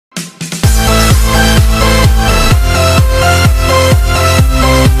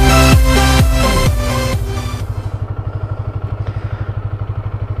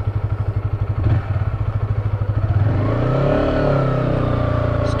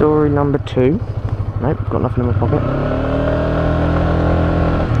Story number 2. Nope, got nothing in my pocket.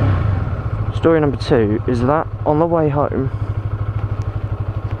 Story number 2 is that on the way home,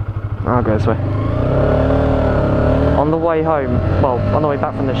 I'll go this way. On the way home, well, on the way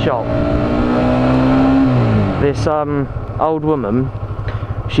back from the shop, this old woman,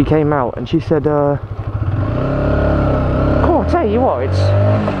 she came out and she said, "Cool, I'll tell you what, it's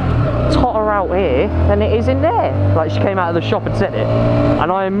hotter out here than it is in there." Like, she came out of the shop and said it,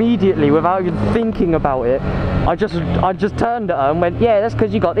 and I immediately, without even thinking about it, I just turned at her and went, "Yeah, that's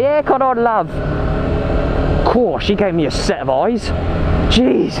because you got the aircon on, love." Cool, she gave me a set of eyes.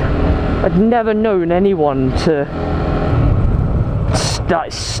 Jeez, I'd never known anyone to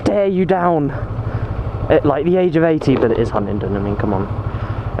stare you down at like the age of 80, but it is Huntingdon, I mean, come on.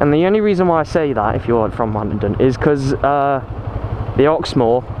 And the only reason why I say that, if you're from Huntingdon, is because the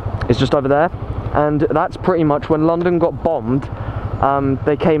Oxmoor is just over there, and that's pretty much when London got bombed.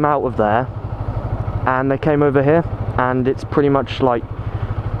 They came out of there and they came over here, and it's pretty much like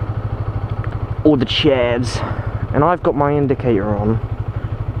all the sheds. And I've got my indicator on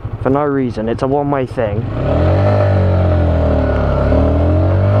for no reason, it's a one-way thing.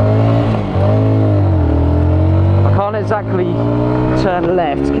 I can't exactly turn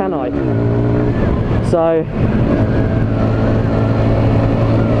left, can I? So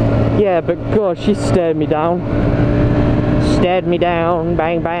yeah, but gosh, she stared me down. Stared me down,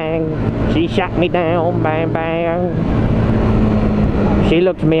 bang bang. She shot me down, bang bang. She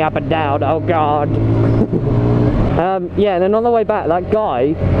looked me up and down, oh god. Yeah, and then on the way back, that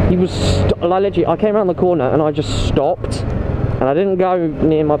guy, he was, like, literally, I came around the corner and I just stopped. And I didn't go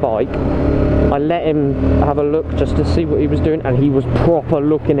near my bike. I let him have a look just to see what he was doing, and he was proper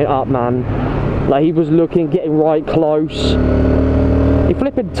looking it up, man. Like, he was looking, getting right close. He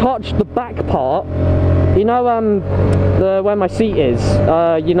flipping touched the back part. You know, where my seat is.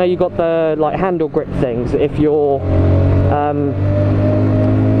 You know, you got the like handle grip things. If you're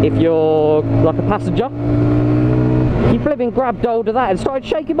like a passenger, he flipping grabbed hold of that and started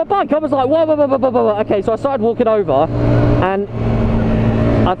shaking my bike. I was like, whoa, whoa, whoa, whoa, whoa, whoa. Okay, so I started walking over, and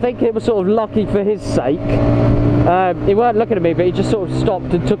I think it was sort of lucky for his sake. He weren't looking at me, but he just sort of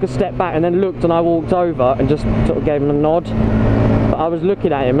stopped and took a step back and then looked, and I walked over and just sort of gave him a nod. But I was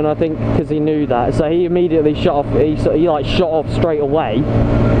looking at him, and I think because he knew that, so he immediately shot off. He like shot off straight away.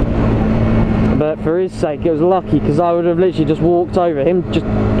 But for his sake, it was lucky, because I would have literally just walked over him, just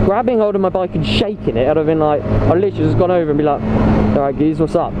grabbing hold of my bike and shaking it. I'd have been like, I'd literally just gone over and be like, "Alright, geez,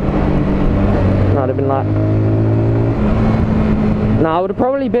 what's up?" And I'd have been like, no, I would have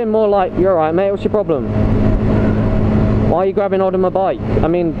probably been more like, "You're alright, mate, what's your problem? Why are you grabbing hold of my bike?" I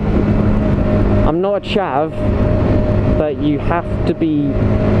mean, I'm not a chav, but you have to be,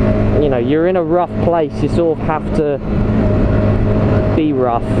 you know, you're in a rough place, you sort of have to be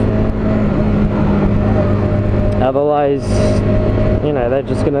rough. Otherwise, you know, they're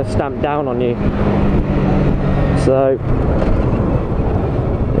just gonna stamp down on you. So,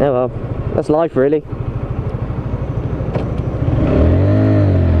 yeah, well, that's life, really.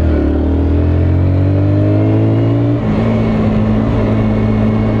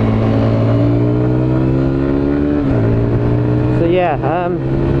 So yeah,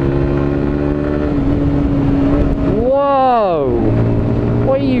 whoa!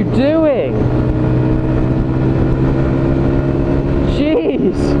 What are you doing?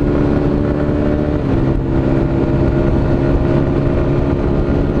 Jeez!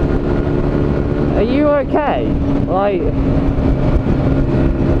 Are you okay? Like,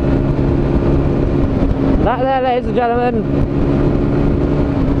 that there, ladies and gentlemen.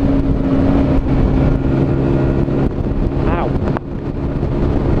 Ow.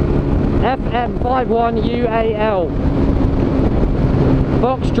 FM51UAL.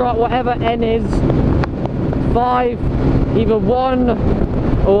 Foxtrot, whatever N is. 5, either 1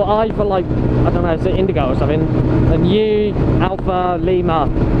 or I for, like, I don't know, is it Indigo or something? And U, Alpha, Lima.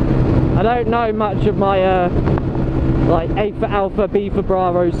 I don't know much of my, like, A for Alpha, B for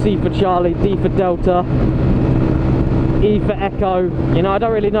Bravo, C for Charlie, D for Delta, E for Echo. You know, I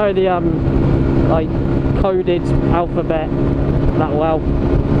don't really know the, like, coded alphabet that well.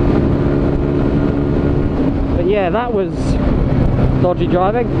 But yeah, that was dodgy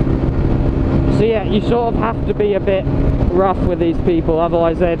driving. So yeah, you sort of have to be a bit rough with these people,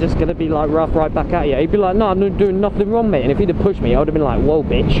 otherwise they're just going to be like rough right back at you. He'd be like, "No, I'm not doing nothing wrong, mate." And if he'd have pushed me, I would have been like, "Whoa,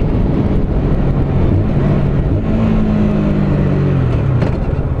 bitch."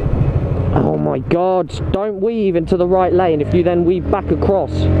 Oh my god, don't weave into the right lane if you then weave back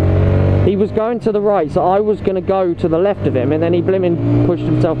across. He was going to the right, so I was going to go to the left of him, and then he blimmin' pushed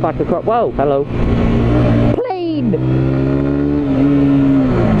himself back across. Whoa, hello. Plane!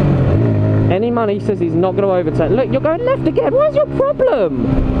 money, says he's not going to overtake. Look, you're going left again. What's your problem?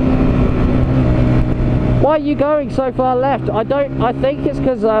 Why are you going so far left? I think it's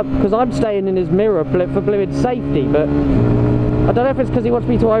because I'm staying in his mirror for blooming safety, but I don't know if it's because he wants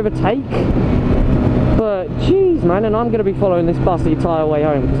me to overtake. But jeez, man, and I'm going to be following this bus the entire way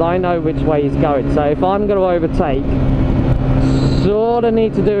home because I know which way he's going. So if I'm going to overtake, sort of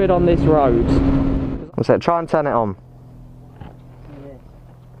need to do it on this road. What's that? Try and turn it on. Yeah.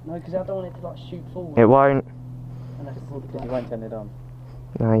 No, because I don't want it to like shoot forward. It won't. Unless it's You won't turn it on.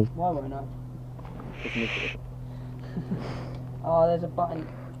 No. Why won't I? Just miss it. Oh, there's a button.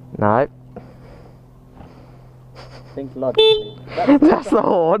 No. Think logically. That's the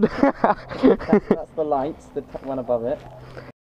horn. That's the lights, the one above it.